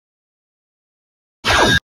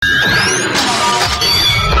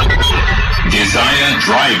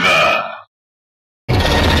Driver.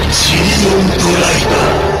 チリオンドライバ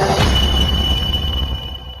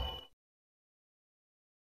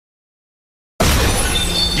ー。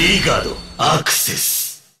リガドアクセ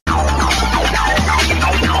ス。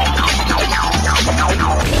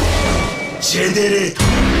ジェネレート。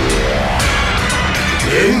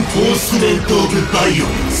エンフォースメントオブバイオレ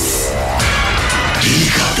ンス。リ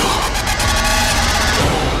ガド。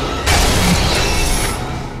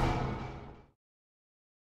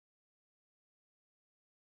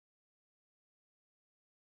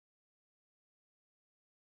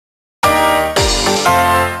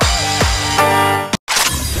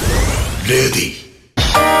レディ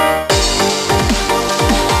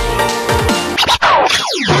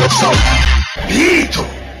ビート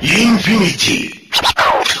インフィニティ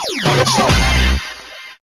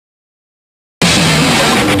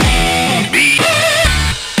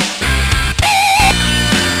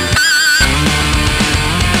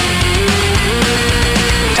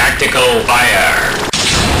Tactical fire.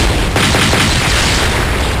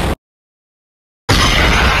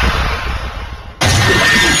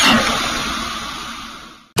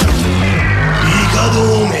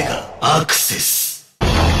 Omega アクセス。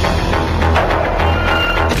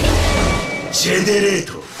ジェネレー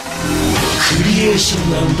トクリエーショ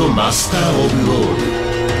ン&マスターオブオール。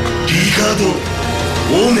リガド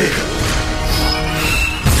オメガ。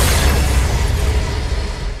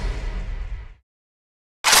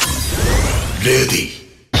レディ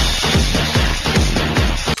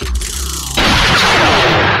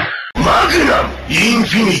マグナムイン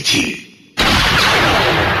フィニティ。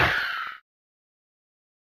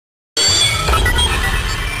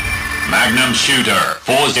Magnum Shooter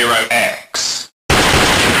 40X.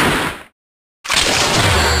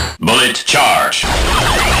 Bullet Charge.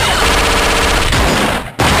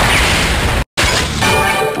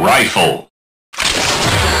 Rifle.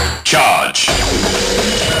 Charge.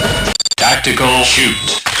 Tactical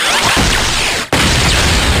Shoot.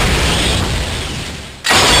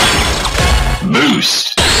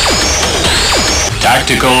 Boost.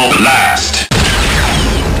 Tactical Blast.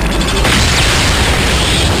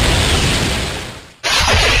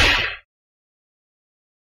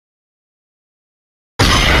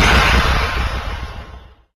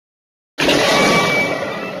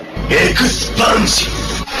 Expansion.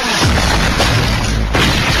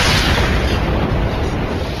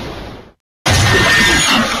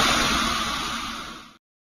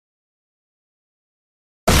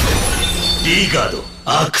 Regad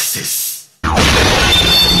Access.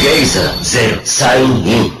 Gazer 0 Sign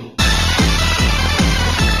In.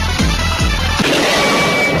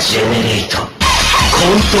 Generate.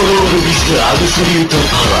 Control with absolute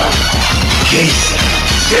power. Gazer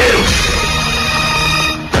 0.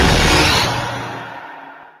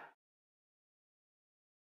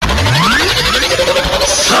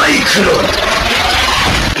 サイクロン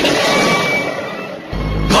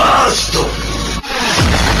バースト。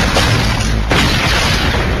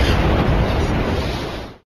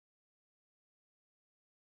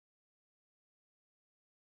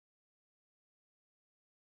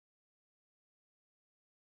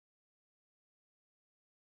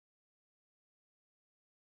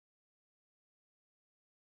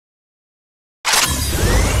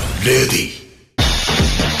レディ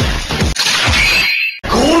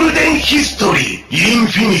ゴールデンヒストリーイン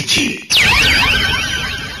フィニティ。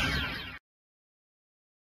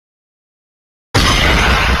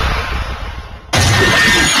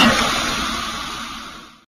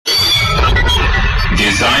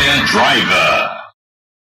Desire Driver.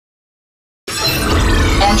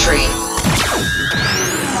 Entry.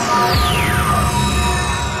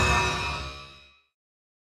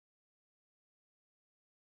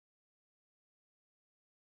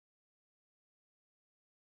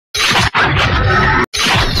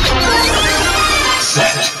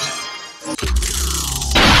 Set.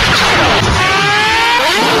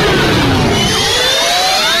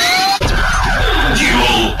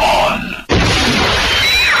 Duel on.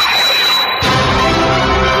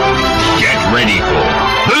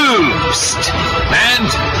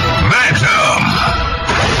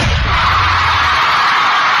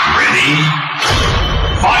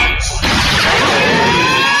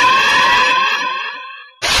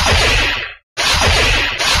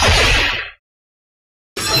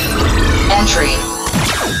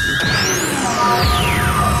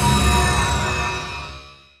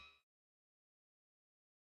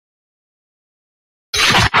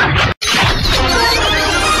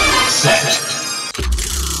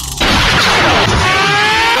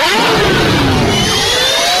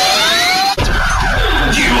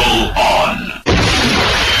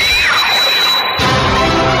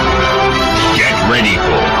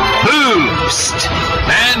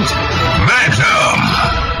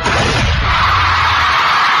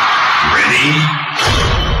 Ready?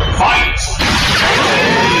 Fight!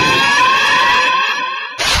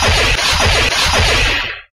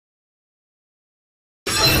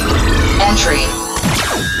 Entry.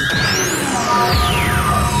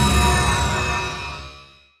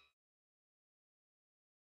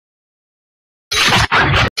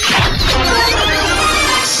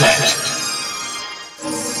 Set.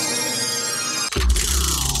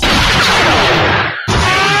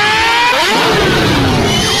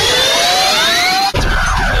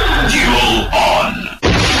 Duel on.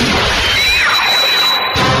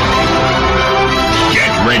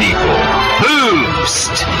 Get ready for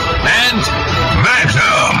Boost and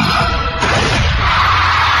Magnum.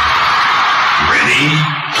 Ready?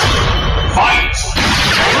 Fight!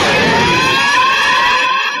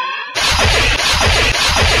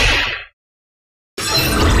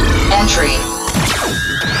 Entry.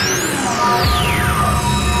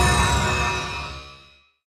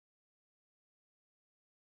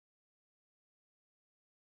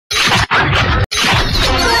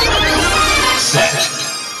 Set.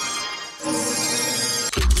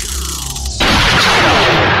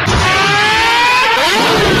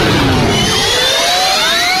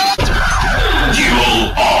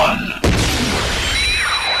 Duel on.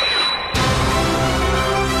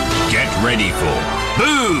 Get ready for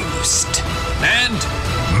Boost and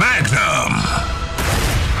Magnum.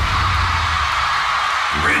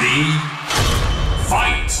 Ready?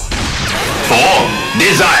 Fight! For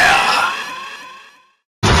Desire.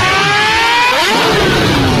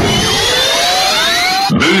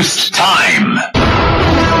 Boost time.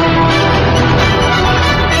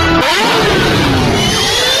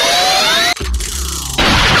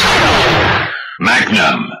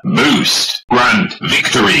 Magnum Boost. Grand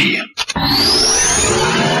victory.